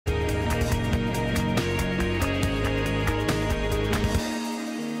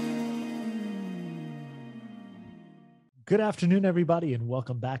Good afternoon, everybody, and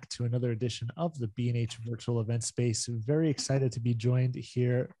welcome back to another edition of the B&H Virtual Event Space. Very excited to be joined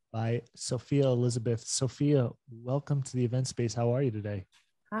here by Sophia Elizabeth. Sophia, welcome to the event space. How are you today?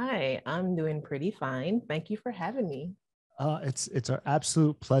 Hi, I'm doing pretty fine. Thank you for having me. It's our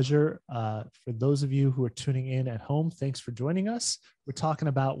absolute pleasure. For those of you who are tuning in at home, thanks for joining us. We're talking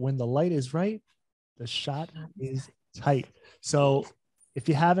about when the light is right, the shot is tight. So if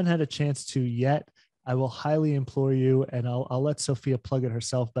you haven't had a chance to yet, I will highly implore you, and I'll let Sophia plug it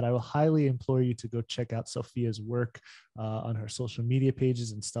herself, but I will highly implore you to go check out Sophia's work on her social media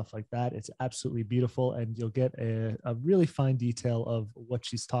pages and stuff like that. It's absolutely beautiful, and you'll get a really fine detail of what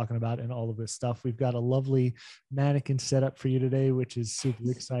she's talking about and all of this stuff. We've got a lovely mannequin set up for you today, which is super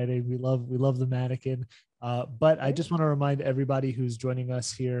exciting. We love the mannequin. But I just want to remind everybody who's joining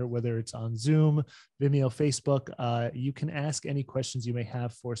us here, whether it's on Zoom, Vimeo, Facebook, you can ask any questions you may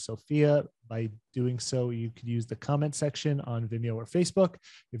have for Sophia. By doing so, you could use the comment section on Vimeo or Facebook.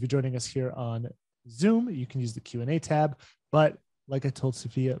 If you're joining us here on Zoom, you can use the Q&A tab. But like I told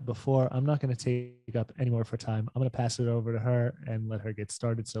Sophia before, I'm not going to take up any more of her time. I'm going to pass it over to her and let her get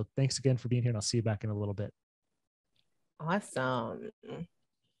started. So thanks again for being here, and I'll see you back in a little bit. Awesome.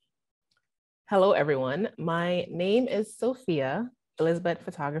 Hello, everyone. My name is Sophia Elizabeth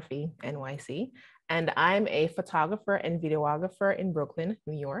Photography, NYC, and I'm a photographer and videographer in Brooklyn,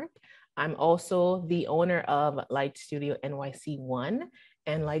 New York. I'm also the owner of Light Studio NYC 1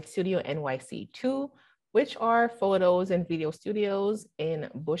 and Light Studio NYC 2, which are photos and video studios in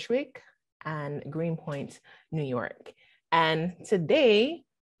Bushwick and Greenpoint, New York. And today,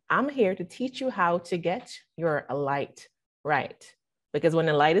 I'm here to teach you how to get your light right. Because when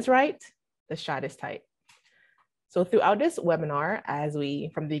the light is right, the shot is tight. So throughout this webinar,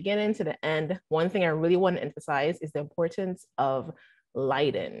 from the beginning to the end, one thing I really want to emphasize is the importance of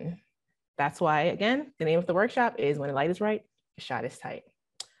lighting. That's why, again, the name of the workshop is When the Light is Right, the Shot is Tight.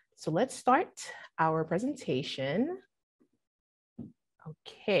 So let's start our presentation.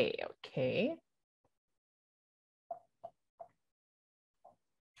 Okay.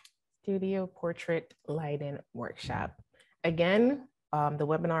 Studio Portrait Lighting Workshop. Again, the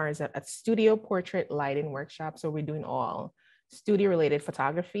webinar is a studio portrait lighting workshop. So we're doing all studio related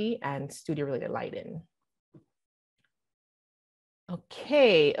photography and studio related lighting.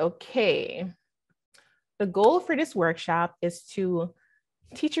 Okay. The goal for this workshop is to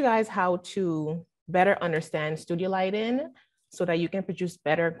teach you guys how to better understand studio lighting so that you can produce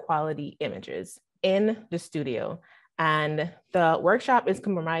better quality images in the studio. And the workshop is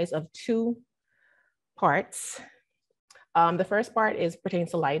comprised of two parts. The first part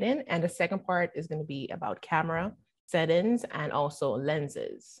pertains to lighting, and the second part is going to be about camera settings and also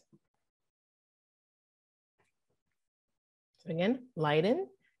lenses. So again, lighting,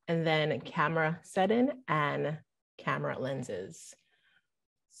 and then camera setting and camera lenses.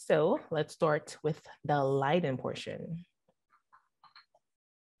 So let's start with the lighting portion.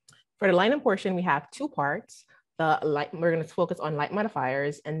 For the lighting portion, we have two parts. We're going to focus on light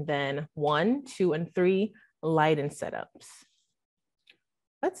modifiers, and then 1, 2, and 3 lighting setups.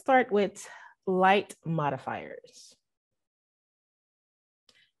 Let's start with light modifiers.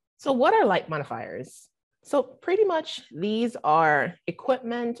 So what are light modifiers? So pretty much these are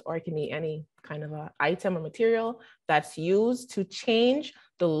equipment, or it can be any kind of an item or material that's used to change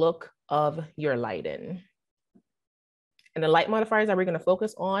the look of your lighting. And the light modifiers that we're going to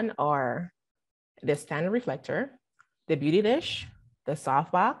focus on are the standard reflector, the beauty dish, the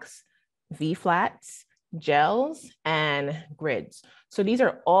softbox, V-flats, gels, and grids. So these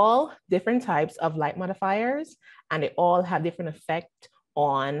are all different types of light modifiers, and they all have different effect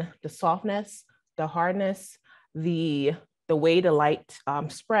on the softness, the hardness, the way the light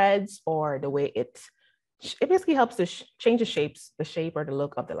spreads, or the way it basically helps to change the shape or the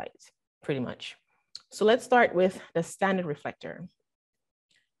look of the light, pretty much. So let's start with the standard reflector.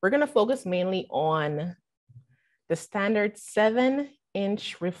 We're going to focus mainly on the standard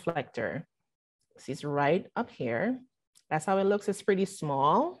 7-inch reflector. It's right up here. That's how it looks. It's pretty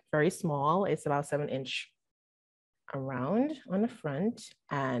small, very small. It's about 7-inch around on the front.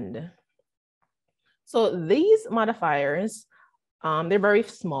 And so these modifiers, they're very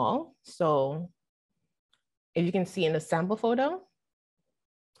small. So if you can see in the sample photo,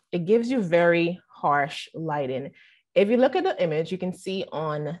 it gives you very harsh lighting. If you look at the image, you can see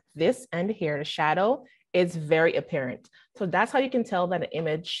on this end here, the shadow is very apparent. So that's how you can tell that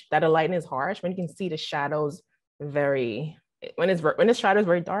the lighting is harsh, when you can see the shadows when the shadow is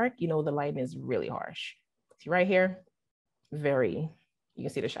very dark, you know the lighting is really harsh. See right here, you can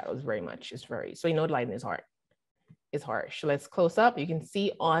see the shadows very much. So you know the lighting is harsh. So let's close up. You can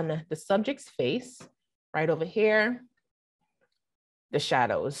see on the subject's face, right over here, the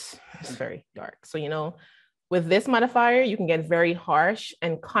shadows. It's very dark. So, you know, with this modifier, you can get very harsh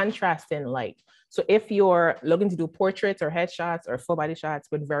and contrasting light. So if you're looking to do portraits or headshots or full body shots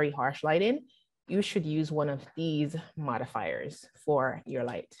with very harsh lighting, you should use one of these modifiers for your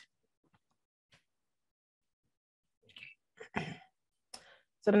light.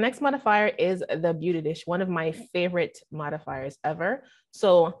 So the next modifier is the beauty dish, one of my favorite modifiers ever.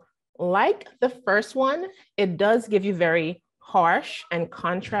 So like the first one, it does give you very harsh and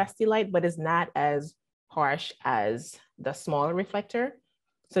contrasty light, but it's not as harsh as the smaller reflector.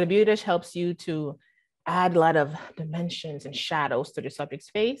 So the beauty dish helps you to add a lot of dimensions and shadows to the subject's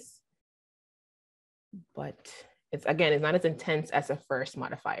face. But it's, again, it's not as intense as the first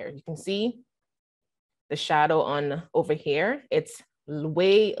modifier. You can see the shadow on over here. It's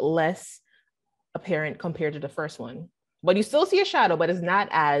way less apparent compared to the first one. But you still see a shadow, but it's not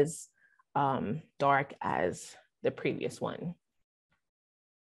as dark as the previous one.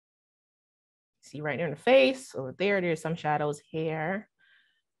 See right there in the face, over there, there's some shadows here.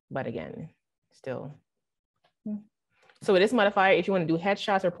 But again, still. So with this modifier, if you want to do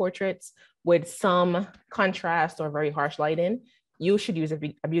headshots or portraits with some contrast or very harsh lighting, you should use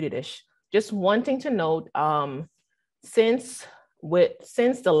a beauty dish. Just one thing to note, since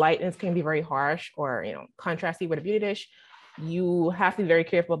the lighting can be very harsh or contrasty with a beauty dish, you have to be very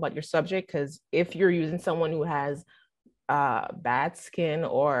careful about your subject, because if you're using someone who has bad skin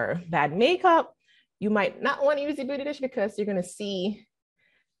or bad makeup, you might not want to use the beauty dish, because you're going to see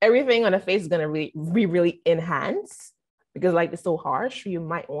everything on the face is going to be really enhanced, because light is so harsh. You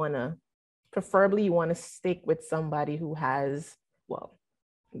might want to, preferably you want to stick with somebody who has, well,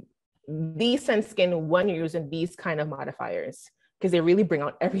 decent skin when you're using these kind of modifiers, because they really bring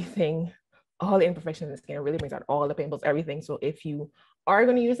out everything, all the imperfections in the skin. It really brings out all the pimples, everything. So if you are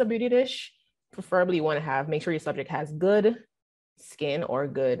going to use a beauty dish, preferably you want to make sure your subject has good skin or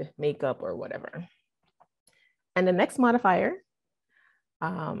good makeup or whatever. And the next modifier,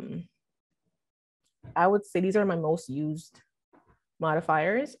 I would say these are my most used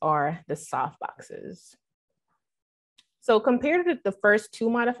modifiers, are the soft boxes. So compared to the first two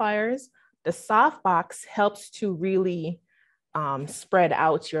modifiers, the soft box helps to really spread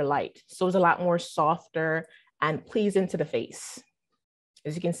out your light. So it's a lot more softer and pleasing to the face.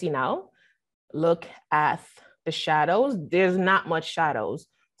 As you can see now, look at the shadows. There's not much shadows.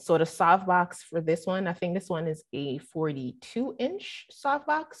 So the softbox for this one, I think this one is a 42-inch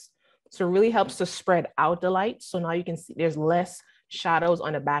softbox. So it really helps to spread out the light. So now you can see there's less shadows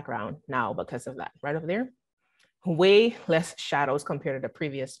on the background now because of that, right over there. Way less shadows compared to the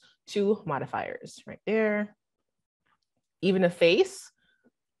previous two modifiers right there. Even the face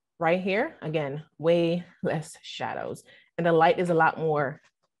right here, again, way less shadows. And the light is a lot more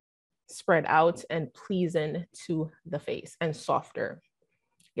spread out and pleasing to the face and softer.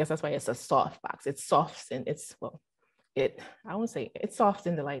 I guess that's why it's a soft box. It's soft and it's, well, I won't say it softs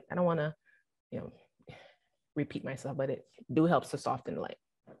in the light. I don't want to, repeat myself, but it do helps to soften the light.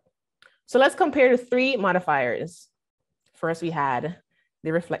 So let's compare the three modifiers. First, we had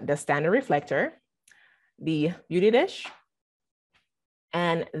the standard reflector, the beauty dish,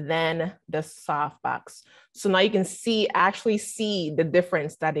 and then the soft box. So now you can actually see the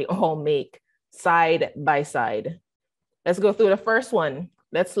difference that they all make side by side. Let's go through the first one.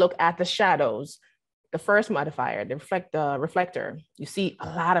 Let's look at the shadows. The first modifier, the reflector, you see a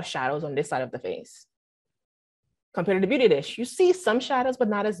lot of shadows on this side of the face. Compared to the beauty dish, you see some shadows, but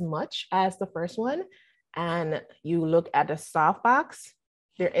not as much as the first one. And you look at the soft box,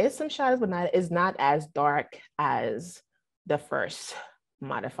 there is some shadows, but it's not as dark as the first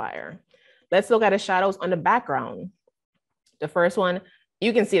modifier. Let's look at the shadows on the background. The first one,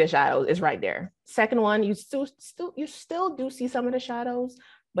 you can see the shadows, it's right there. Second one, you still do see some of the shadows,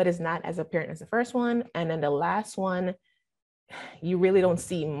 but it's not as apparent as the first one. And then the last one, you really don't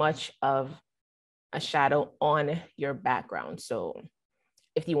see much of a shadow on your background. So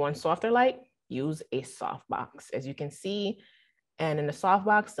if you want softer light, use a soft box, as you can see. And in the soft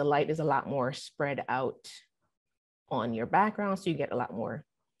box, the light is a lot more spread out on your background, so you get a lot more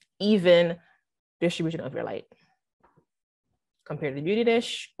even distribution of your light compared to the beauty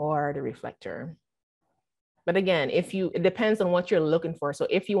dish or the reflector. But again, it depends on what you're looking for. So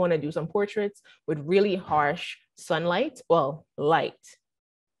if you want to do some portraits with really harsh sunlight, well, light.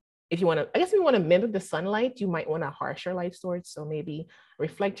 If you want to mimic the sunlight, you might want a harsher light source. So maybe a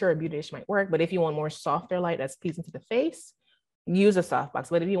reflector or beauty dish might work. But if you want more softer light that's pleasing to the face, use a softbox.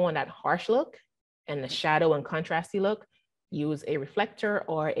 But if you want that harsh look and the shadow and contrasty look, use a reflector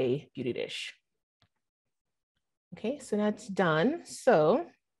or a beauty dish. Okay, so that's done. So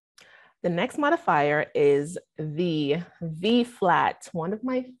The next modifier is the V flat, one of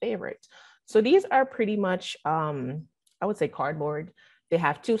my favorites. So these are pretty much, I would say cardboard. They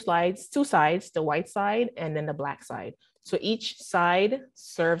have two sides, the white side and then the black side. So each side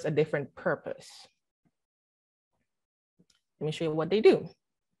serves a different purpose. Let me show you what they do.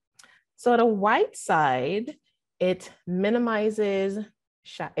 So the white side, it minimizes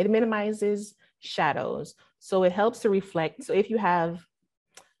shadows. So it helps to reflect. So if you have,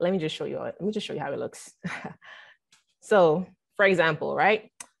 let me just show you how it looks. So for example,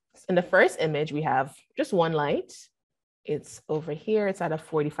 right? In the first image, we have just one light. It's over here. It's at a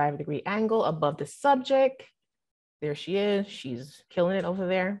 45-degree angle above the subject. There she is. She's killing it over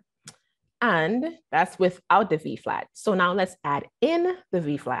there. And that's without the V flat. So now let's add in the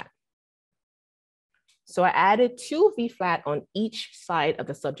V flat. So I added 2 V flat on each side of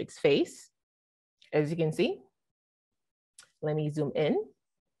the subject's face. As you can see, let me zoom in.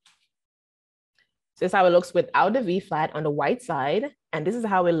 So this is how it looks without the V flat on the white side. And this is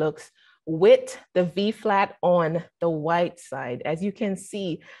how it looks with the V flat on the white side. As you can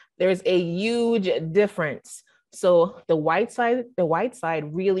see, there's a huge difference. So the white side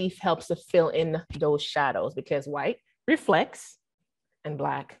really helps to fill in those shadows because white reflects and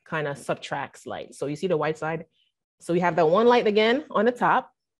black kind of subtracts light. So you see the white side. So we have that one light again on the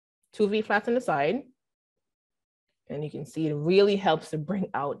top, 2 V flats on the side. And you can see it really helps to bring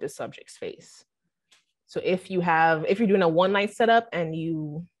out the subject's face. So if you're doing a one light setup and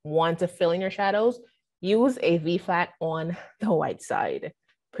you want to fill in your shadows, use a V flat on the white side,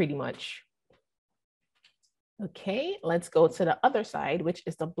 pretty much. Okay, let's go to the other side, which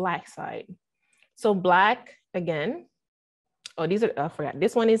is the black side. So black, again, these are, I forgot.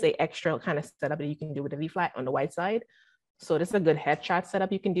 This one is an extra kind of setup that you can do with the V flat on the white side. So this is a good headshot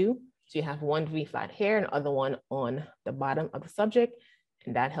setup you can do. So you have one V flat here and the other one on the bottom of the subject.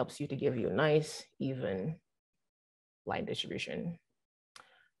 And that helps you to give you a nice, even light distribution.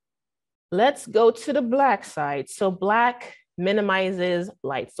 Let's go to the black side. So black minimizes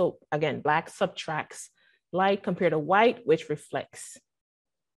light. So again, black subtracts light compared to white, which reflects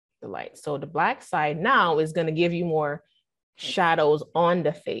the light. So the black side now is going to give you more shadows on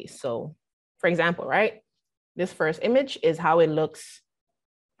the face. So for example, right, this first image is how it looks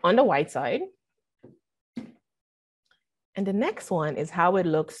on the white side. And the next one is how it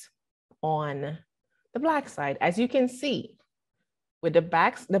looks on the black side. As you can see, with the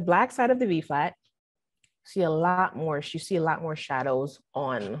black side of the V flat, you see a lot more shadows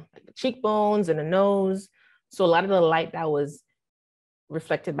on the cheekbones and the nose. So a lot of the light that was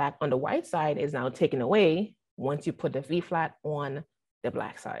reflected back on the white side is now taken away once you put the V flat on the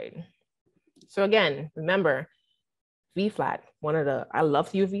black side. So again, remember, V flat, I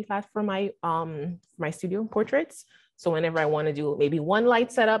love to use V flat for my studio portraits. So whenever I want to do maybe one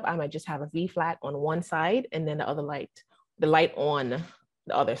light setup, I might just have a V flat on one side and then the light on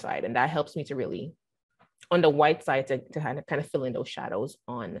the other side. And that helps me to really, on the white side, to kind of fill in those shadows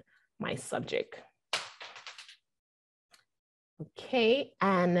on my subject. Okay,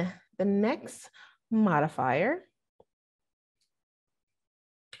 and the next modifier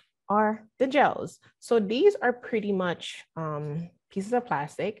are the gels. So these are pretty much pieces of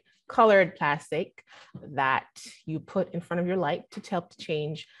plastic, colored plastic, that you put in front of your light to help to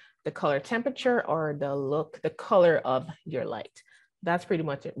change the color temperature or the color of your light. That's pretty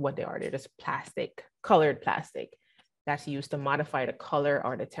much what they are. They're just plastic, colored plastic that's used to modify the color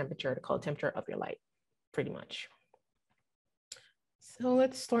or the color temperature of your light, pretty much. So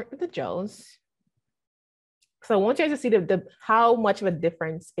let's start with the gels. So I want you guys to see how much of a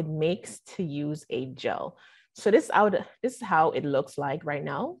difference it makes to use a gel. So this is how it looks like right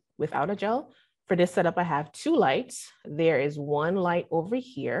now without a gel. For this setup, I have 2 lights. There is one light over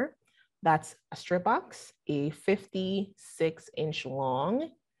here. That's a strip box, a 56-inch long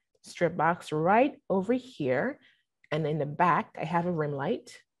strip box right over here. And in the back, I have a rim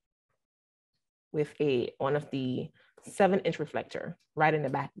light with one of the 7-inch reflector right in the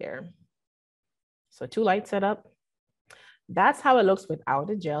back there. So 2 lights set up. That's how it looks without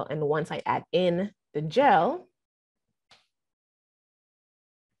the gel. And once I add in the gel,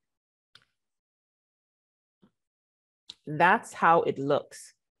 that's how it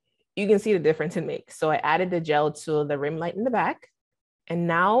looks. You can see the difference it makes. So I added the gel to the rim light in the back, and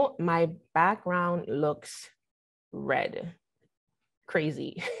now my background looks red.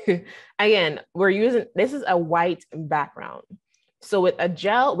 Crazy. Again, this is a white background. So with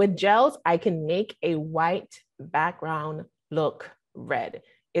gels, I can make a white background look red.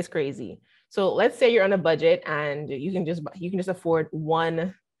 It's crazy. So let's say you're on a budget and you can just afford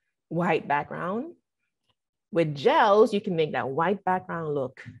one white background. With gels, you can make that white background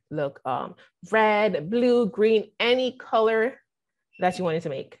look red, blue, green, any color that you wanted to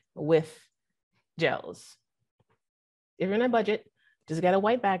make with gels. If you're in a budget, just get a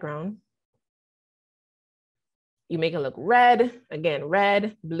white background. You make it look red, again,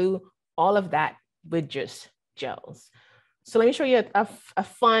 red, blue, all of that with just gels. So let me show you a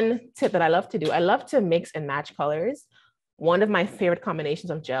fun tip that I love to do. I love to mix and match colors. One of my favorite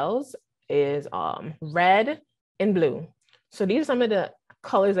combinations of gels is red and blue. So these are some of the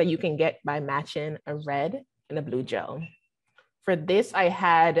colors that you can get by matching a red and a blue gel. For this, I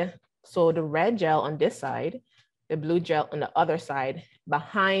had, so the red gel on this side, the blue gel on the other side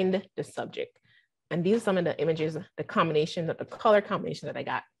behind the subject. And these are some of the images, the combinations of the color combination that I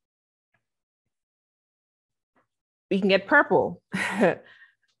got. We can get purple.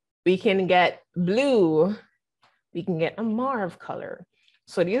 We can get blue. We can get a mauve color.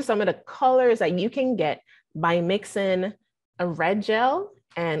 So these are some of the colors that you can get by mixing a red gel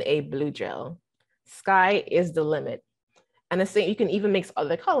and a blue gel. Sky is the limit. And the same, you can even mix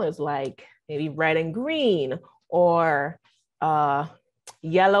other colors like maybe red and green or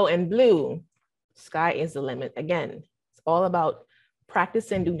yellow and blue. Sky is the limit. Again, it's all about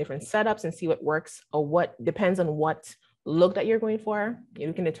practicing, doing different setups and see what works, or what depends on what look that you're going for.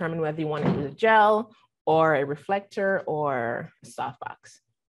 You can determine whether you want to use a gel or a reflector or a softbox.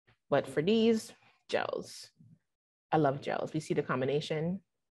 But for these gels, I love gels. We see the combination.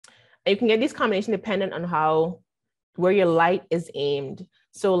 And you can get these combinations dependent on where your light is aimed.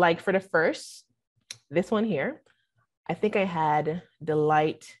 So like for the first, this one here, I think I had the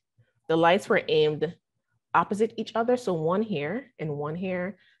lights were aimed opposite each other. So one here and one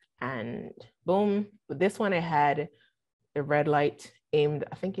here, and boom. With this one, I had the red light aimed,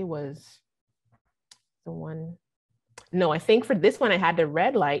 I think it was the one. No, I think for this one, I had the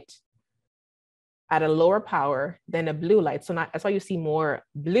red light at a lower power than a blue light. So that's why you see more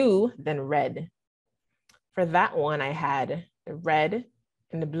blue than red. For that one, I had the red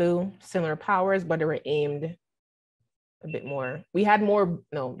and the blue, similar powers, but they were aimed a bit more. We had more,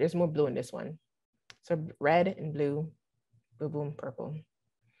 no, there's more blue in this one. So red and blue, boom, boom, purple.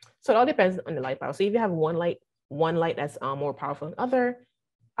 So it all depends on the light power. So if you have one light that's more powerful than other,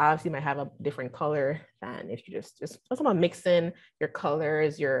 obviously might have a different color than if you just talking about mixing your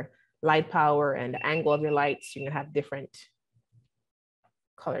colors, your light power and the angle of your lights, you're gonna have different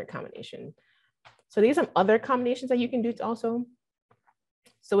color combination. So these are some other combinations that you can do also.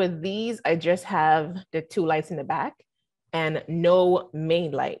 So with these, I just have the two lights in the back and no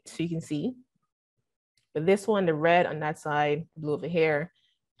main light. So you can see with this one, the red on that side, blue over here,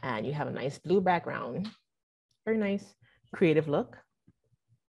 and you have a nice blue background. Very nice, creative look.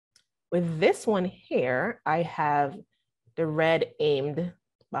 With this one here, I have the red aimed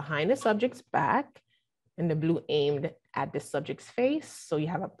behind the subject's back and the blue aimed at the subject's face. So you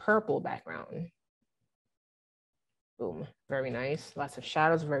have a purple background. Boom, very nice. Lots of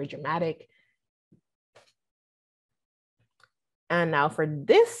shadows, very dramatic. And now for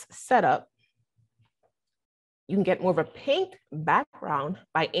this setup, you can get more of a pink background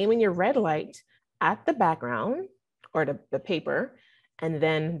by aiming your red light at the background or the paper, and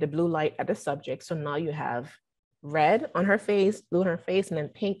then the blue light at the subject. So now you have red on her face, blue on her face, and then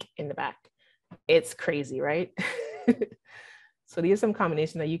pink in the back. It's crazy, right? So these are some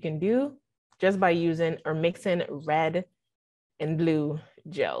combinations that you can do just by using or mixing red and blue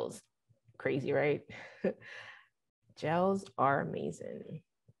gels. Crazy, right? Gels are amazing.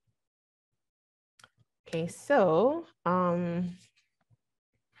 Okay, so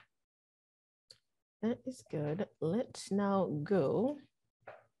that is good. Let's now go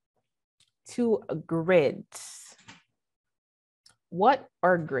to grids. What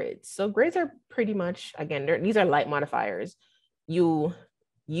are grids? So grids are pretty much, again, these are light modifiers. You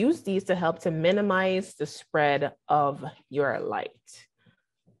use these to help to minimize the spread of your light.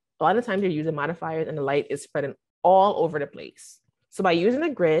 A lot of times you're using modifiers and the light is spreading all over the place. So by using a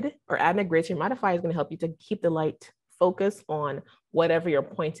grid or adding a grid to your modifier is going to help you to keep the light focused on whatever you're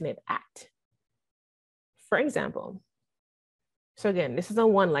pointing it at. For example, so again, this is a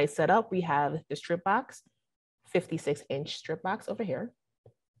one light setup. We have the strip box, 56-inch strip box over here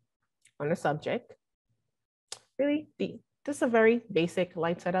on the subject. Really, this is a very basic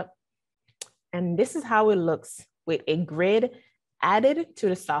light setup. And this is how it looks with a grid added to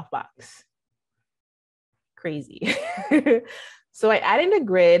the softbox. Crazy. So I added a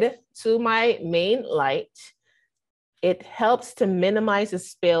grid to my main light. It helps to minimize the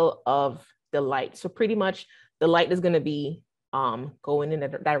spill of the light. So pretty much the light is going to be going in the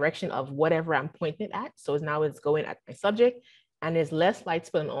direction of whatever I'm pointing at. So now it's going at my subject and there's less light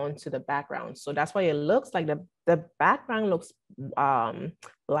spilling onto the background. So that's why it looks like the background looks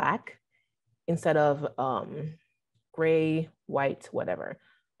black instead of gray, white, whatever,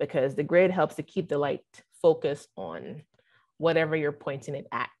 because the grid helps to keep the light focused on whatever you're pointing it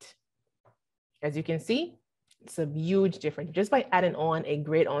at. As you can see, it's a huge difference. Just by adding on a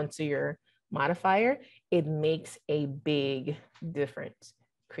grid onto your modifier, it makes a big difference.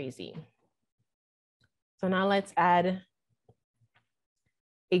 Crazy. So now let's add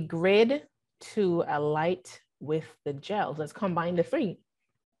a grid to a light with the gels. Let's combine the three.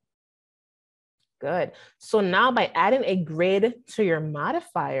 Good. So now by adding a grid to your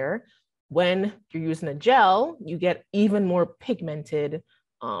modifier, when you're using a gel, you get even more pigmented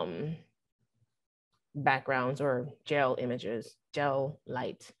backgrounds or gel images, gel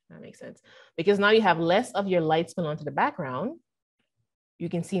light. That makes sense. Because now you have less of your light spill onto the background. You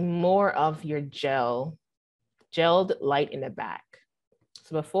can see more of your gelled light in the back.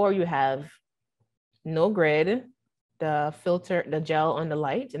 So before you have no grid, the filter, the gel on the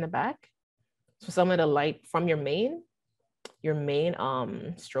light in the back. So some of the light from your main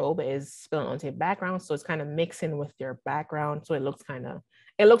strobe is spilling onto your background. So it's kind of mixing with your background. So it looks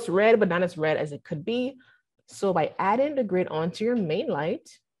red, but not as red as it could be. So by adding the grid onto your main light,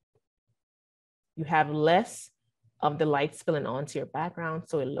 you have less of the light spilling onto your background.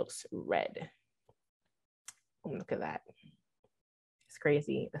 So it looks red. Look at that. It's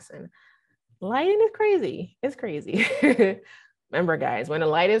crazy. Listen, lighting is crazy. It's crazy. Remember, guys, when the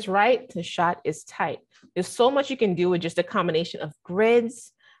light is right, the shot is tight. There's so much you can do with just a combination of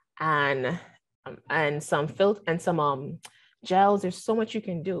grids and some filter and some gels. There's so much you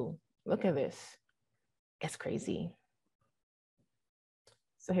can do. Look at this. It's crazy.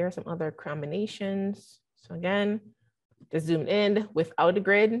 So here are some other combinations. So again, just zoom in without the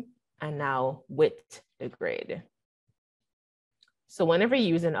grid and now with the grid. So whenever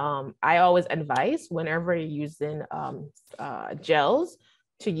you're using, I always advise whenever you're using gels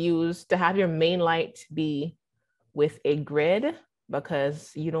to have your main light be with a grid,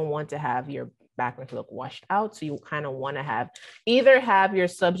 because you don't want to have your background look washed out. So you kind of want to either have your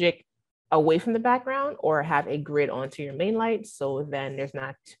subject away from the background or have a grid onto your main light. So then there's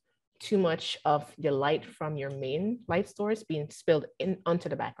not too much of the light from your main light source being spilled onto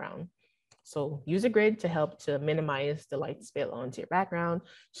the background. So use a grid to help to minimize the light spill onto your background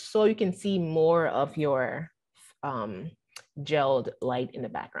so you can see more of your gelled light in the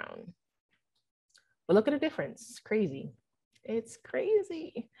background. But look at the difference. It's crazy. It's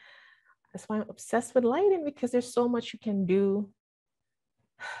crazy. That's why I'm obsessed with lighting, because there's so much you can do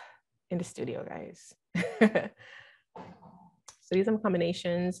in the studio, guys. So these are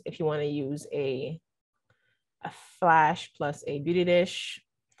combinations. If you want to use a flash plus a beauty dish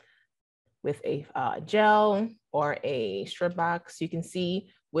with a gel or a strip box, you can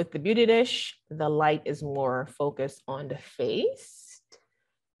see with the beauty dish, the light is more focused on the face.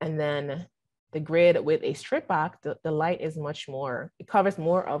 And then the grid with a strip box, the light is much more, it covers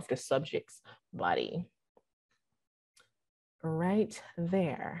more of the subject's body. Right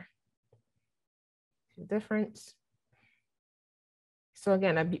there. Difference. So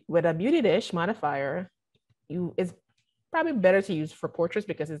again, with a beauty dish modifier, it's probably better to use for portraits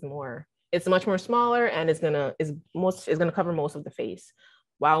because it's much more smaller and it's gonna cover most of the face.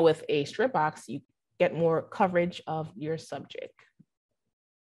 While with a strip box, you get more coverage of your subject.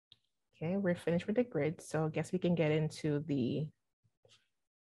 Okay, we're finished with the grid. So I guess we can get into the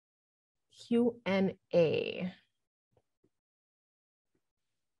Q&A.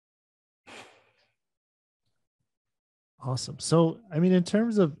 Awesome. So, I mean, in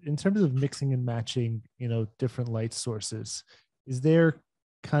terms of mixing and matching, different light sources, is there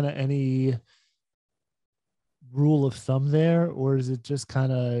kind of any rule of thumb there, or is it just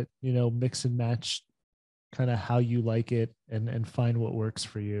kind of, mix and match kind of how you like it and find what works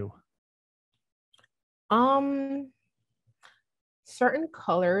for you? Certain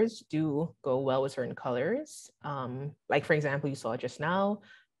colors do go well with certain colors. Like for example, you saw just now,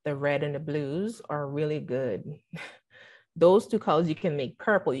 the red and the blues are really good. Those two colors, you can make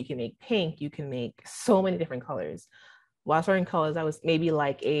purple, you can make pink, you can make so many different colors. While certain colors, I was maybe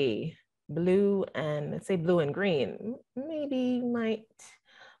like a blue and let's say blue and green,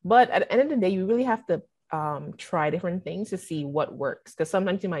 but at the end of the day, you really have to try different things to see what works. Because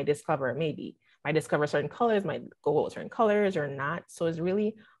sometimes you might discover certain colors, might go with certain colors or not. So it's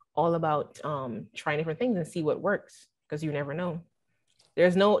really all about trying different things and see what works, because you never know.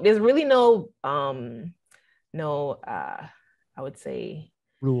 There's really no I would say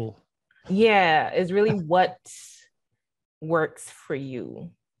rule. Yeah, it's really what works for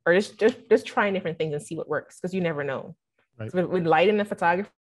you, or just trying different things and see what works, because you never know. Right. So with lighting and photography,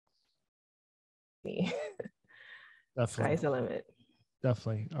 Definitely. sky's the limit.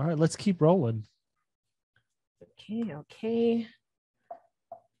 Definitely. All right, let's keep rolling. Okay.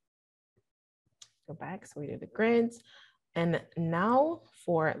 Go back. So we did the grids. And now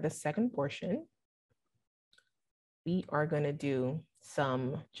for the second portion, we are going to do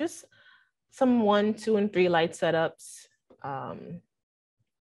some 1, 2, and 3 light setups.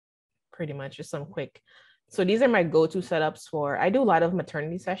 Pretty much just some quick. So these are my go-to setups for, I do a lot of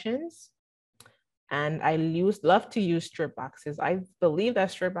maternity sessions, and I love to use strip boxes. I believe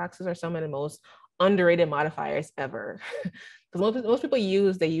that strip boxes are some of the most underrated modifiers ever. Because most people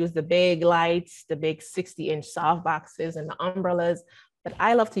use the big lights, the big 60-inch soft boxes and the umbrellas, but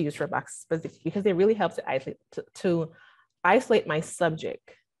I love to use strip boxes because they really help to isolate my subject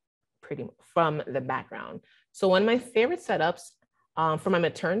pretty much from the background. So one of my favorite setups for my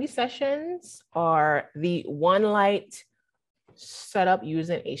maternity sessions are the one light setup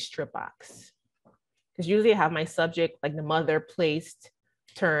using a strip box. Because usually I have my subject, like the mother, placed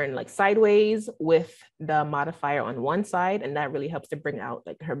turn like sideways with the modifier on one side, and that really helps to bring out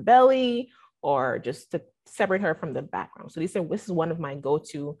like her belly or just to separate her from the background. So this is one of my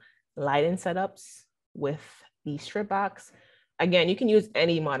go-to lighting setups with the strip box. Again, you can use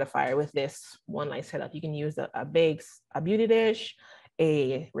any modifier with this one light setup. You can use a beauty dish,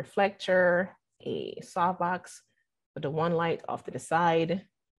 a reflector, a softbox, with the one light off to the side,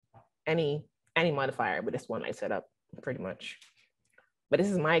 any modifier with this one light setup, pretty much. But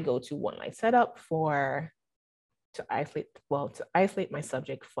this is my go-to one light setup to isolate my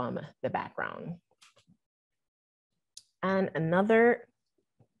subject from the background. And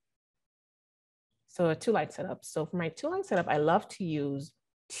a 2 light setup. So for my 2 light setup, I love to use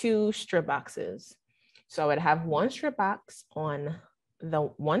 2 strip boxes. So I would have one strip box on the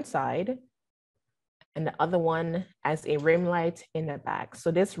one side and the other one as a rim light in the back.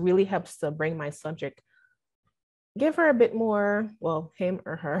 So this really helps to bring my subject, give her a bit more, well, him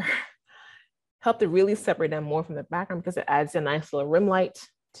or her, help to really separate them more from the background because it adds a nice little rim light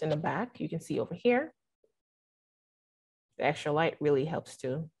in the back. You can see over here. The extra light really helps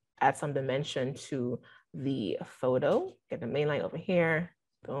to add some dimension to the photo. Get the main light over here.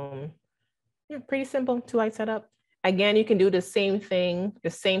 Boom. Yeah, pretty simple 2 light setup. Again, you can do the same thing,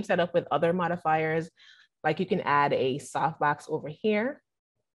 the same setup with other modifiers. Like you can add a softbox over here,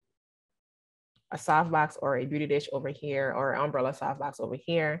 a softbox or a beauty dish over here, or an umbrella softbox over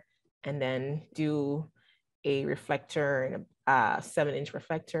here, and then do a reflector and a 7-inch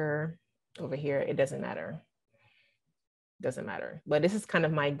reflector over here. It doesn't matter. But this is kind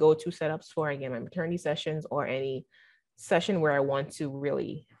of my go-to setups for, again, my maternity sessions or any session where I want to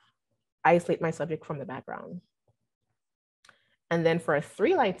really isolate my subject from the background. And then for a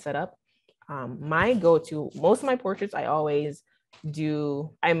 3 light setup, my go-to, most of my portraits I always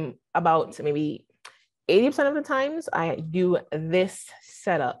do, I'm about maybe 80% of the times I do this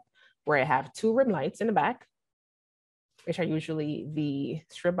setup where I have 2 rim lights in the back, which are usually the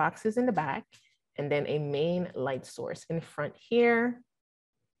strip boxes in the back, and then a main light source in front here.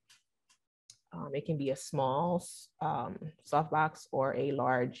 It can be a small softbox or a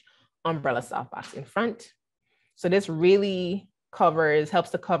large umbrella softbox in front. So this really helps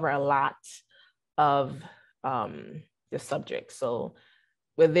to cover a lot of the subject. So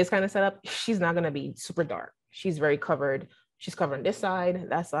with this kind of setup, she's not going to be super dark. She's very covered. She's covering this side,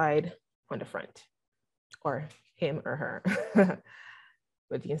 that side, on the front, or him or her.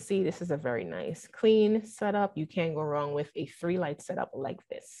 But you can see this is a very nice, clean setup. You can't go wrong with a 3 light setup like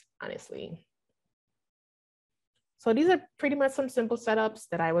this, honestly. So these are pretty much some simple setups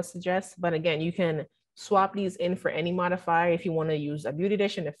that I would suggest. But again, you can swap these in for any modifier. If you want to use a beauty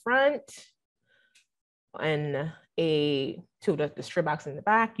dish in the front and the strip box in the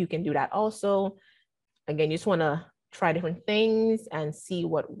back, you can do that also. Again, you just want to try different things and see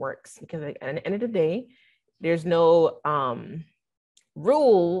what works, because at the end of the day, there's no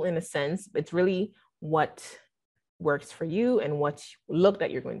rule in a sense. It's really what works for you and what look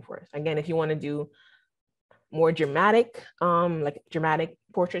that you're going for. Again, if you want to do more dramatic, like dramatic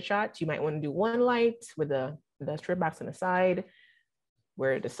portrait shots, you might want to do 1 light with the strip box on the side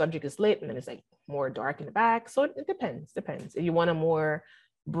where the subject is lit, and then it's like more dark in the back. So it depends. If you want a more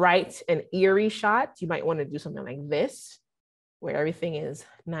bright and eerie shot, you might want to do something like this, where everything is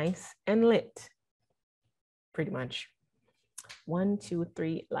nice and lit. Pretty much 1, 2,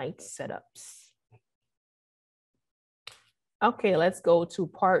 3 light setups. Okay, let's go to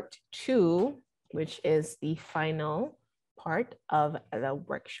part 2, which is the final part of the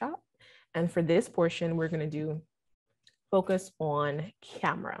workshop. And for this portion, we're going to focus on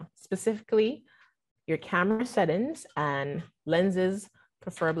camera, specifically your camera settings and lenses,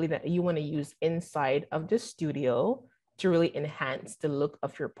 preferably that you want to use inside of the studio to really enhance the look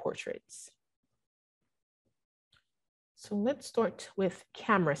of your portraits. So let's start with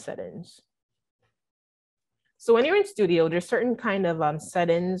camera settings. So when you're in studio, there's certain kind of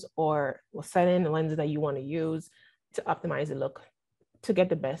settings or setting lenses that you want to use to optimize the look, to get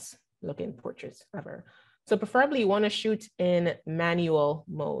the best looking portraits ever. So preferably you want to shoot in manual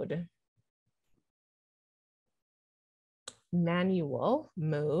mode. Manual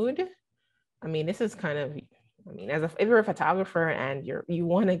mode. I mean, this is kind of, I mean, if you're a photographer and you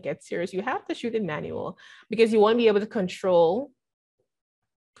want to get serious, you have to shoot in manual because you want to be able to control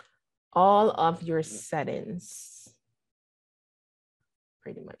all of your settings,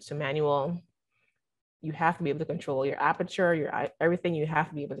 pretty much. So manual, you have to be able to control your aperture, everything. You have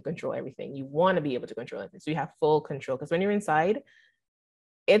to be able to control everything. You want to be able to control it. So you have full control, because when you're inside,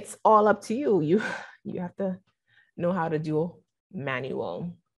 it's all up to you. You have to know how to do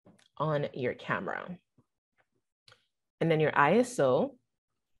manual on your camera. And then your ISO.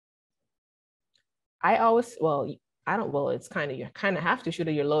 It's kind of, you kind of have to shoot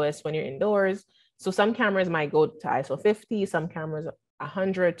at your lowest when you're indoors. So some cameras might go to ISO 50, some cameras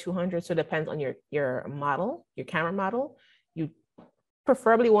 100, 200. So it depends on your model, your camera model. You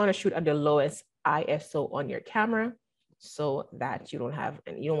preferably want to shoot at the lowest ISO on your camera so that you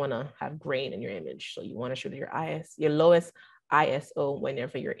don't want to have grain in your image. So you want to shoot at your lowest ISO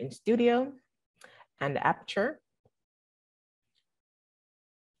whenever you're in studio. And the aperture.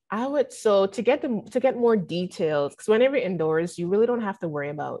 So to get more details, because whenever you're indoors, you really don't have to worry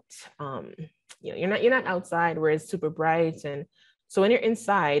about, you're not outside where it's super bright. And so when you're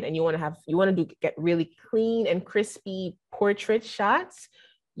inside and you want to get really clean and crispy portrait shots,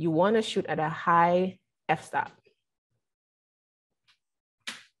 you want to shoot at a high f-stop.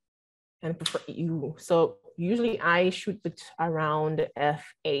 And so usually I shoot around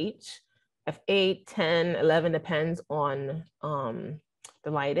f8, 10, 11, depends on the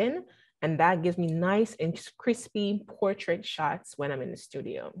lighting. And that gives me nice and crispy portrait shots when I'm in the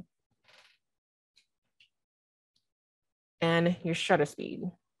studio. And your shutter speed,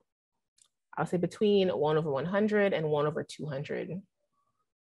 I'll say between 1/100 and 1/200.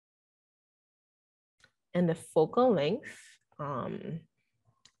 And the focal length,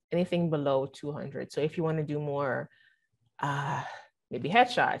 anything below 200. So if you want to do more, maybe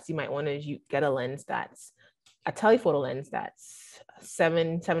headshots, you might want to get a lens that's a telephoto lens that's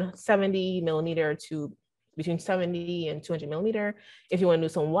 70 millimeter to between 70 and 200 millimeter. If you want to do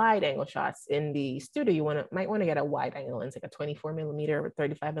some wide angle shots in the studio, you might want to get a wide angle lens, like a 24 millimeter or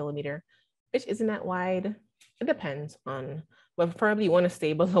 35 millimeter, which isn't that wide. It depends on, but probably you want to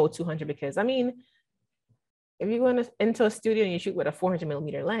stay below 200, because I mean, if you go into a studio and you shoot with a 400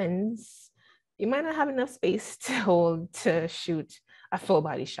 millimeter lens, you might not have enough space to shoot a full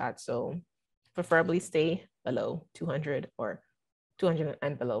body shot. So preferably stay below 200 or 200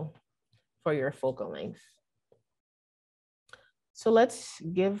 and below for your focal length. So let's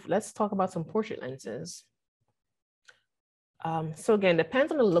talk about some portrait lenses. So again,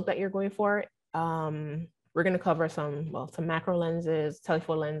 depends on the look that you're going for. We're going to cover some macro lenses,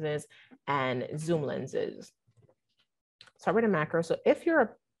 telephoto lenses, and zoom lenses. Start with a macro. So if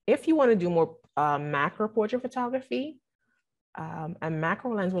you want to do more macro portrait photography, a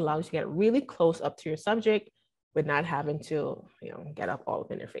macro lens will allow you to get really close up to your subject with not having to, get up all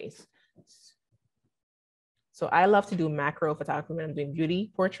up in their face. So I love to do macro photography when I'm doing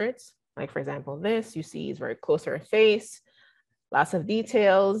beauty portraits. Like for example, this you see is very close to her face, lots of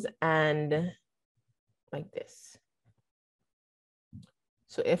details, and like this.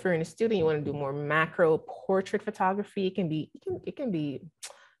 So if you're in a studio, you want to do more macro portrait photography. It can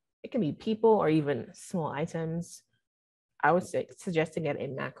be people or even small items. I would suggest to get a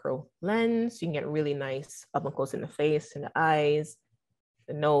macro lens. You can get really nice up and close in the face, in the eyes,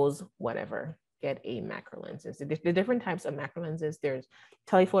 the nose, whatever. Get a macro lenses. The different types of macro lenses. There's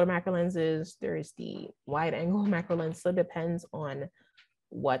telephoto macro lenses. There's the wide angle macro lens. So it depends on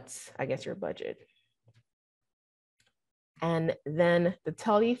what's, I guess, your budget. And then the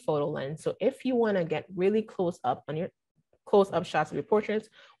telephoto lens. So if you want to get really close up on your close-up shots of your portraits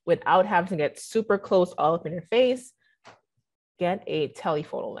without having to get super close all up in your face, get a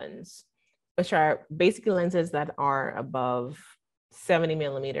telephoto lens, which are basically lenses that are above 70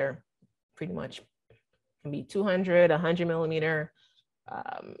 millimeter, pretty much. Can be 200, 100 millimeter,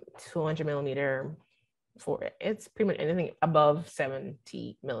 200 millimeter. It's pretty much anything above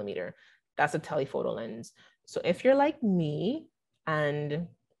 70 millimeter. That's a telephoto lens. So if you're like me and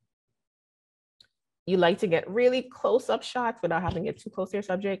you like to get really close-up shots without having to get too close to your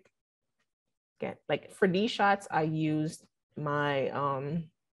subject, get, like for these shots, I used my,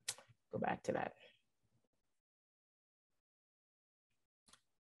 go back to that.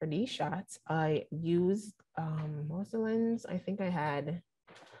 For these shots, I used, what was the lens? I think I had,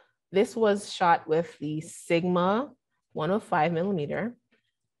 this was shot with the Sigma 105 millimeter.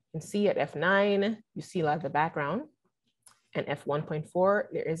 You can see at f9, you see a lot of the background. And f1.4,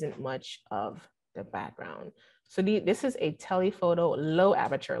 there isn't much of the background. So this is a telephoto low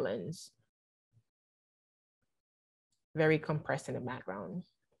aperture lens. Very compressed in the background.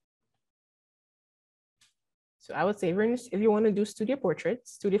 So I would say if you want to do studio portrait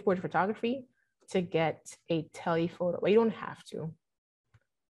photography, to get a telephoto, well, you don't have to.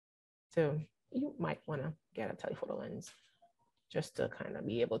 So you might want to get a telephoto lens just to kind of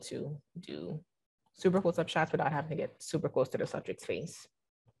be able to do super close-up shots without having to get super close to the subject's face.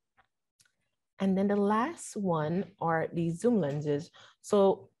 And then the last one are these zoom lenses.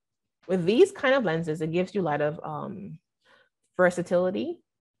 So with these kind of lenses, it gives you a lot of versatility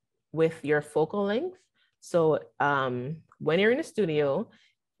with your focal length. So when you're in a studio,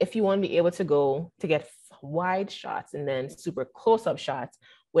 if you want to be able to go to get wide shots and then super close-up shots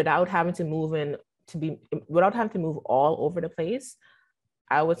without having to move all over the place,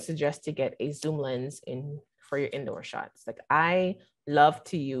 I would suggest to get a zoom lens for your indoor shots. Like I love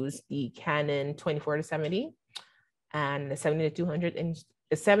to use the Canon 24-70 and the 70-200 and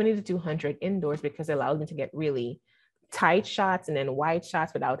the 70-200 indoors, because it allows me to get really tight shots and then wide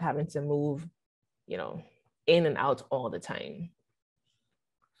shots without having to move, in and out all the time.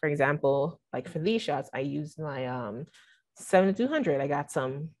 For example, like for these shots, I used my 70-200. I got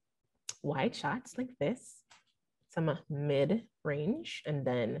some wide shots like this, some mid-range, and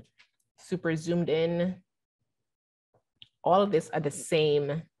then super zoomed in. All of this at the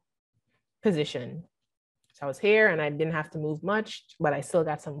same position. So I was here and I didn't have to move much, but I still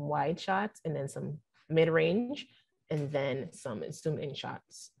got some wide shots and then some mid-range and then some zoom in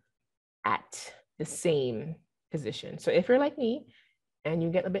shots at the same position. So if you're like me and you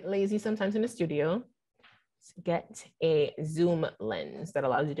get a bit lazy sometimes in the studio, get a zoom lens that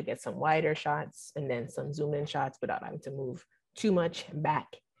allows you to get some wider shots and then some zoom in shots without having to move too much back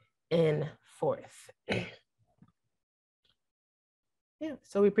and forth. Yeah,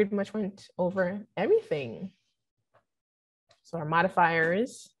 so we pretty much went over everything. So our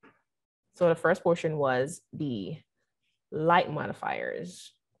modifiers. So the first portion was the light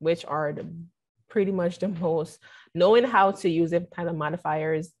modifiers, which are pretty much the most, knowing how to use different kind of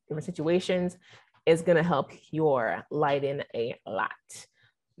modifiers, different situations, is gonna help your lighting a lot.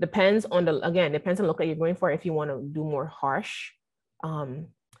 Depends on the look that you're going for. If you wanna do more harsh,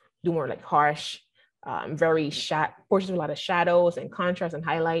 very portions with a lot of shadows and contrast and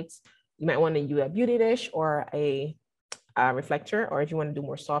highlights, you might want to use a beauty dish or a reflector. Or if you want to do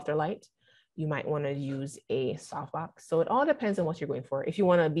more softer light, you might want to use a softbox. So it all depends on what you're going for. If you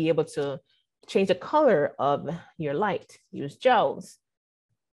want to be able to change the color of your light, use gels,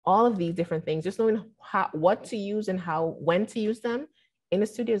 all of these different things, just knowing what to use and when to use them in the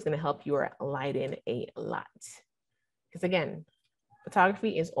studio is going to help your lighting a lot. Because again,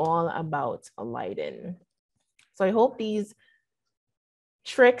 photography is all about lighting. So I hope these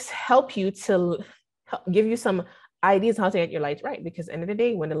tricks help you to give you some ideas how to get your lights right, because at the end of the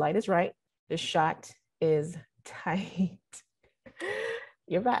day, when the light is right, the shot is tight.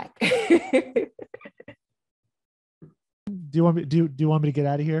 You're back. Do you want me to get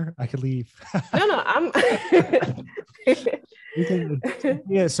out of here? I could leave. No, I'm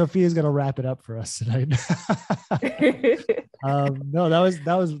yeah, Sophia's gonna wrap it up for us tonight. No,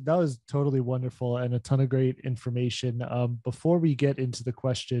 that was totally wonderful and a ton of great information. Before we get into the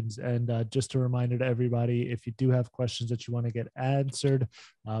questions, and just a reminder to everybody, if you do have questions that you want to get answered,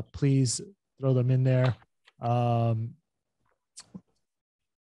 please throw them in there. How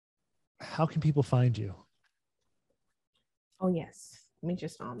can people find you? Oh yes, let me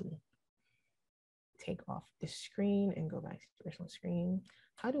just take off the screen and go back to the original screen.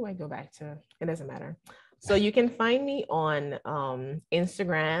 How do I go back to, it doesn't matter. So you can find me on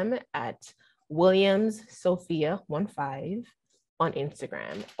Instagram at Williams Sophia 15 on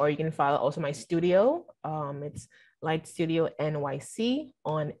Instagram, or you can follow also my studio. It's Light Studio NYC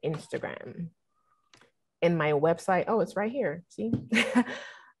on Instagram. And my website, oh, it's right here, see?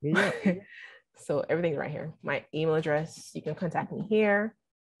 Yeah. So everything's right here. My email address, you can contact me here,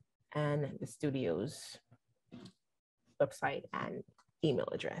 and the studio's website and email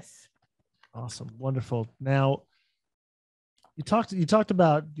address. Awesome. Wonderful. Now, you talked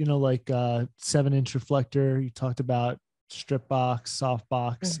about, 7-inch reflector. You talked about strip box, soft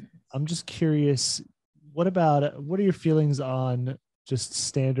box. Mm-hmm. I'm just curious, what are your feelings on just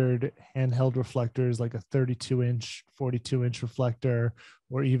standard handheld reflectors, like a 32-inch, 42-inch reflector,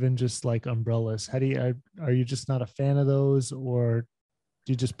 or even just like umbrellas? How do you, are you just not a fan of those, or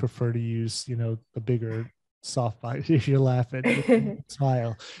do you just prefer to use, the bigger soft box? If you're laughing,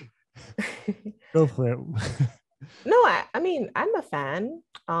 smile, go for it. No, I mean, I'm a fan.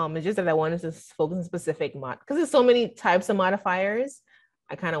 It's just that I wanted to focus on specific because there's so many types of modifiers.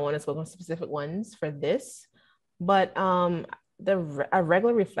 I kind of want to focus on specific ones for this. But a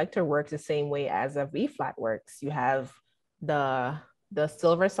regular reflector works the same way as a V-flat works. You have the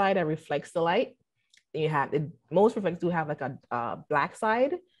silver side that reflects the light. Then you have most reflectors do have like a black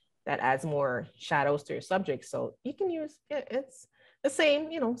side that adds more shadows to your subject. So you can use it's the same,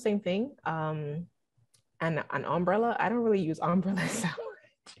 same thing. And an umbrella, I don't really use umbrellas that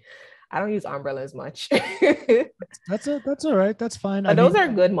much. I don't use umbrellas much. That's all right. That's fine. But those are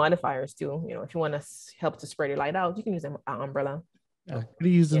good modifiers too. If you want to help to spread your light out, you can use an umbrella. Yeah, I could have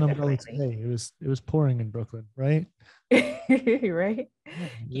used an umbrella definitely. today. It was pouring in Brooklyn, right? Right. Yeah,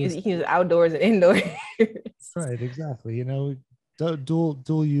 You can use outdoors and indoors. right, exactly.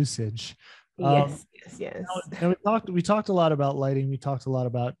 Dual usage. Yes. Now we talked a lot about lighting. We talked a lot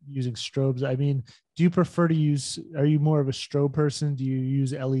about using strobes. I mean, do you prefer to use, are you more of a strobe person? Do you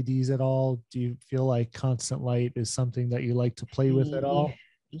use LEDs at all? Do you feel like constant light is something that you like to play with at all?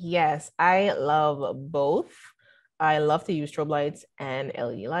 Yes, I love both. I love to use strobe lights and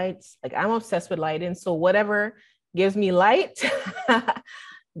LED lights. Like I'm obsessed with lighting. So whatever gives me light,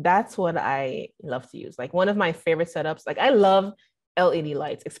 that's what I love to use. Like one of my favorite setups, like I love LED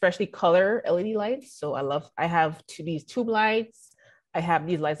lights, especially color LED lights. So I have these tube lights. I have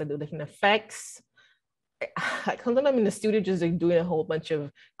these lights that do different effects. Sometimes I'm in the studio just like doing a whole bunch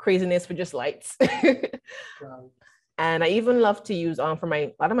of craziness with just lights. And I even love to use for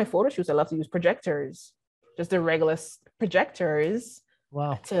a lot of my photo shoots, I love to use projectors, just the regular projectors.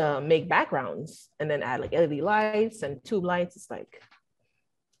 Wow. To make backgrounds and then add like LED lights and tube lights. It's like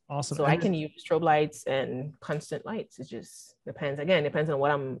awesome. So I can use strobe lights and constant lights. It just depends. Again, it depends on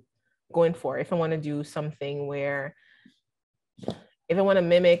what I'm going for. If I want to do something where, if I want to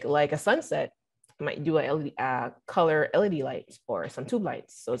mimic like a sunset, I might do a color LED light or some tube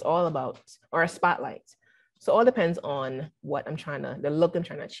lights. So it's all about, or a spotlight. So it all depends on what the look I'm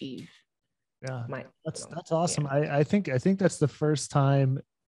trying to achieve. Yeah, that's awesome. Yeah. I think that's the first time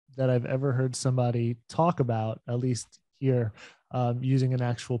that I've ever heard somebody talk about, at least here, using an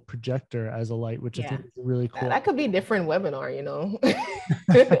actual projector as a light, which I think is really cool. That could be a different webinar,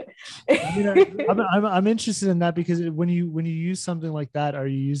 I mean, I'm interested in that, because when you use something like that, are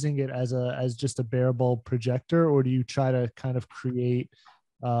you using it as just a bare bulb projector, or do you try to kind of create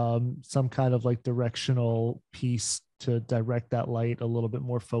some kind of like directional piece to direct that light a little bit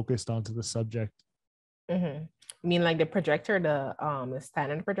more focused onto the subject? Mm-hmm. You mean like the projector, the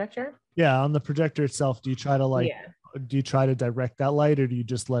standard projector? Yeah, on the projector itself, do you try to direct that light, or do you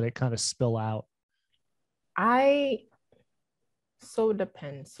just let it kind of spill out? So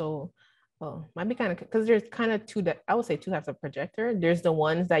depends. So, well, might be kind of, because there's kind of I would say two types of projector. There's the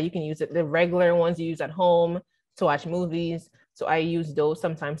ones that you can use the regular ones you use at home to watch movies. So I use those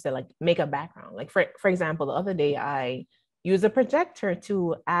sometimes to like make a background. Like for example, the other day I used a projector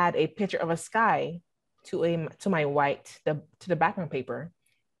to add a picture of a sky to the background paper.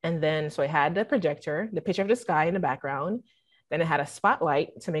 And then so I had the projector, the picture of the sky in the background. Then I had a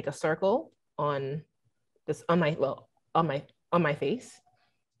spotlight to make a circle on my face.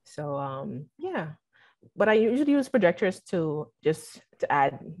 So yeah. But I usually use projectors to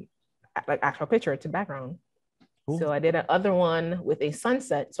add like actual picture to background. Cool. So I did another one with a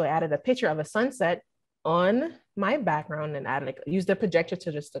sunset. So I added a picture of a sunset on my background and use the projector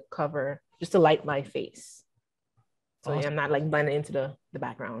to light my face. So awesome. I'm not like blending into the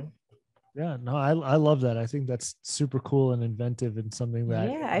background. Yeah, no, I love that. I think that's super cool and inventive, and something that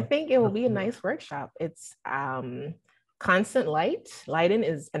I think it will be a nice workshop. It's constant lighting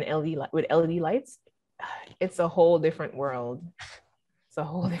is an LED light with LED lights. It's a whole different world. It's a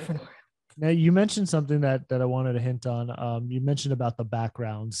whole different world. Now, you mentioned something that I wanted to hint on. You mentioned about the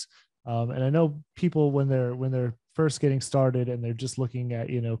backgrounds, and I know people when they're first getting started and they're just looking at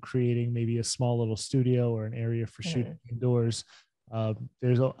creating maybe a small little studio or an area for shooting indoors.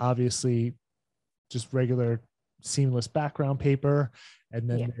 There's obviously just regular seamless background paper, and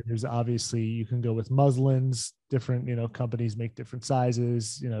then there's obviously you can go with muslins. Different companies make different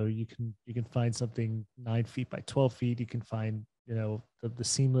sizes. You can find something 9 feet by 12 feet. You can find the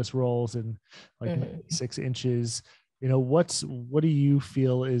seamless rolls and like 6 inches. What do you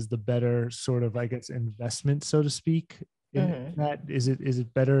feel is the better sort of, I guess, investment, so to speak, in that? Is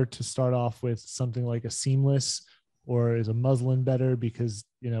it better to start off with something like a seamless or is a muslin better because,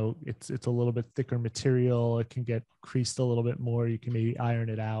 it's a little bit thicker material? It can get creased a little bit more. You can maybe iron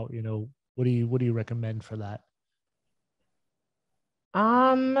it out. What do you recommend for that?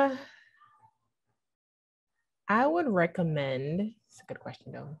 I would recommend, it's a good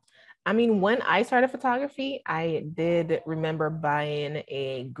question though. I mean, when I started photography, I did remember buying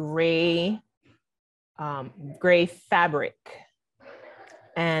a gray fabric,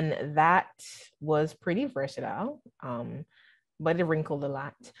 and that was pretty versatile, but it wrinkled a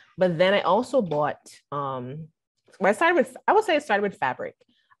lot. But then I also bought, I would say it started with fabric.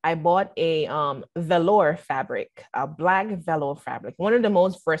 I bought a velour fabric, a black velour fabric. One of the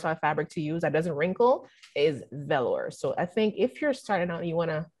most versatile fabric to use that doesn't wrinkle is velour. So I think if you're starting out, you want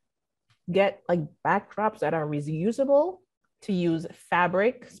to get like backdrops that are reusable, to use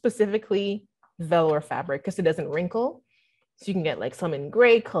fabric, specifically velour fabric, because it doesn't wrinkle. So you can get like some in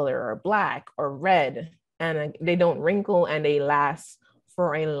gray color or black or red, and they don't wrinkle and they last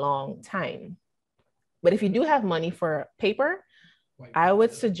for a long time. But if you do have money for paper, I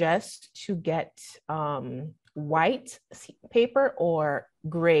would suggest to get white paper or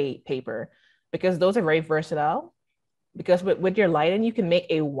gray paper, because those are very versatile. Because with your lighting, you can make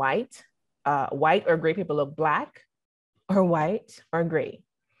a white or gray paper look black or white or gray.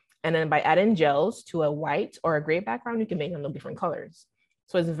 And then by adding gels to a white or a gray background, you can make them look different colors.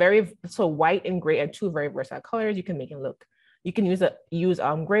 So white and gray are two very versatile colors. You can make them look, you can use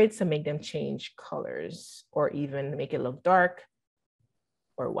grades to make them change colors, or even make it look dark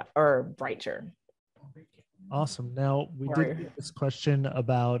or brighter. Awesome. Now we did get this question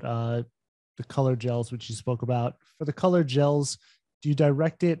about the color gels, which you spoke about. For the color gels, do you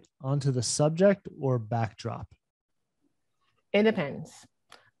direct it onto the subject or backdrop? It depends.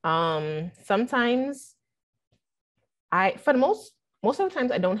 Sometimes for the most of the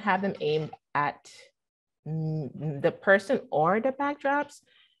times, I don't have them aimed at the person or the backdrops.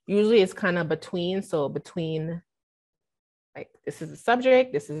 Usually it's kind of between. So between, like, this is the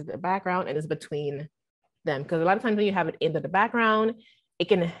subject, this is the background, and it's between them. Because a lot of times when you have it in the background, it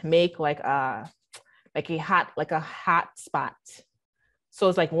can make like a hot spot. So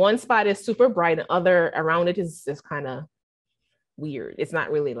it's like one spot is super bright and other around it is kind of weird. It's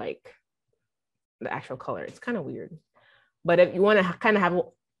not really like the actual color. It's kind of weird. But if you want to kind of have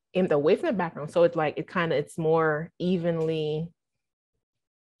aimed away from the background, so it's like it's more evenly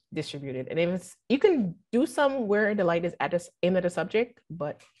distributed. And if you can do some where the light is aimed at the subject,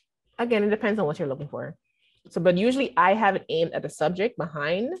 but again, it depends on what you're looking for. So, but usually I have it aimed at the subject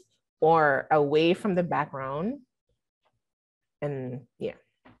behind or away from the background. And yeah,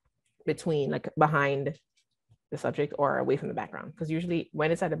 between, like, behind the subject or away from the background. Because usually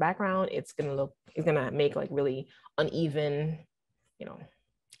when it's at the background, it's gonna make like really uneven,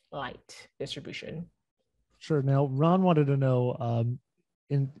 light distribution. Sure. Now, Ron wanted to know,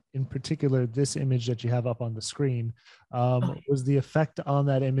 in particular, this image that you have up on the screen, was the effect on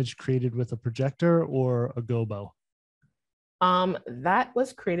that image created with a projector or a gobo? That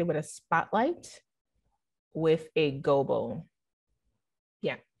was created with a spotlight with a gobo.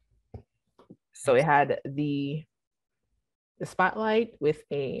 Yeah. So it had the spotlight with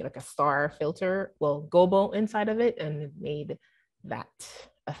a star filter, gobo inside of it, and it made that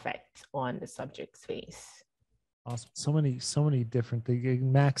effect on the subject's face. Awesome. So many different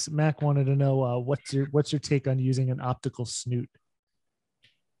things. Mac wanted to know, what's your take on using an optical snoot?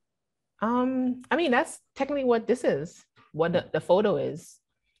 I mean, that's technically what this is, what the photo is.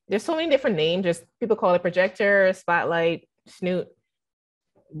 There's so many different names. Just people call it projector, spotlight, snoot,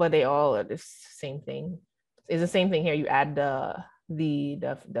 but they all are the same thing. It's the same thing here. You add the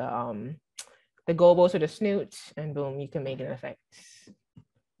gobo to the snoot, and boom, you can make an effect.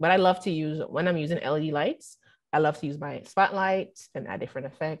 But I love to use, when I'm using LED lights, I love to use my spotlight and add different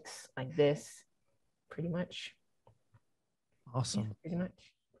effects like this, pretty much. Awesome. Yeah, pretty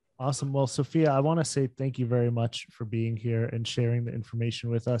much. Awesome. Well, Sophia, I want to say thank you very much for being here and sharing the information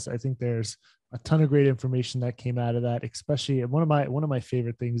with us. I think there's a ton of great information that came out of that. Especially one of my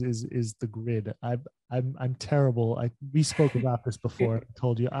favorite things is the grid. I'm terrible. We spoke about this before. I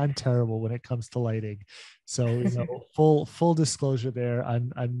told you I'm terrible when it comes to lighting. So full disclosure there.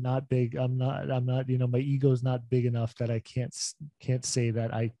 I'm not big. I'm not. My ego's not big enough that I can't say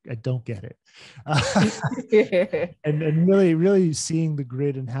that I don't get it. and really seeing the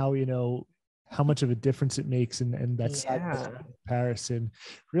grid and how how much of a difference it makes, and that side by side comparison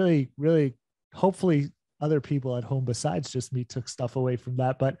really hopefully other people at home besides just me took stuff away from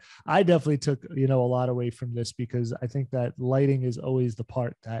that. But I definitely took a lot away from this, because I think that lighting is always the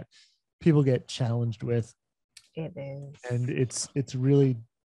part that people get challenged with. It is. And it's really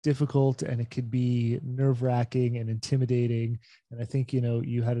difficult and it could be nerve-wracking and intimidating. And I think,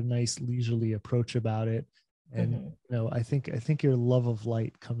 you had a nice leisurely approach about it. And I think your love of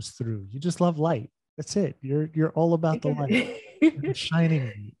light comes through. You just love light. That's it. You're all about the light. You're shining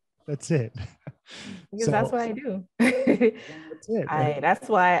light. That's it. Because So that's what I do. that's it. That's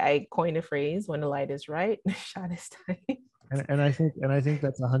why I coined a phrase: when the light is right, the shot is tight. And I think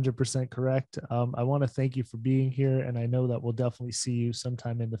that's 100% correct. I want to thank you for being here, and I know that we'll definitely see you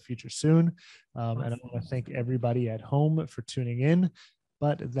sometime in the future soon. Awesome. And I want to thank everybody at home for tuning in.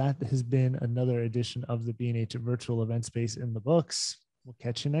 But that has been another edition of the B&H Virtual Event Space in the books. We'll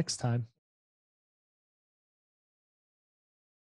catch you next time.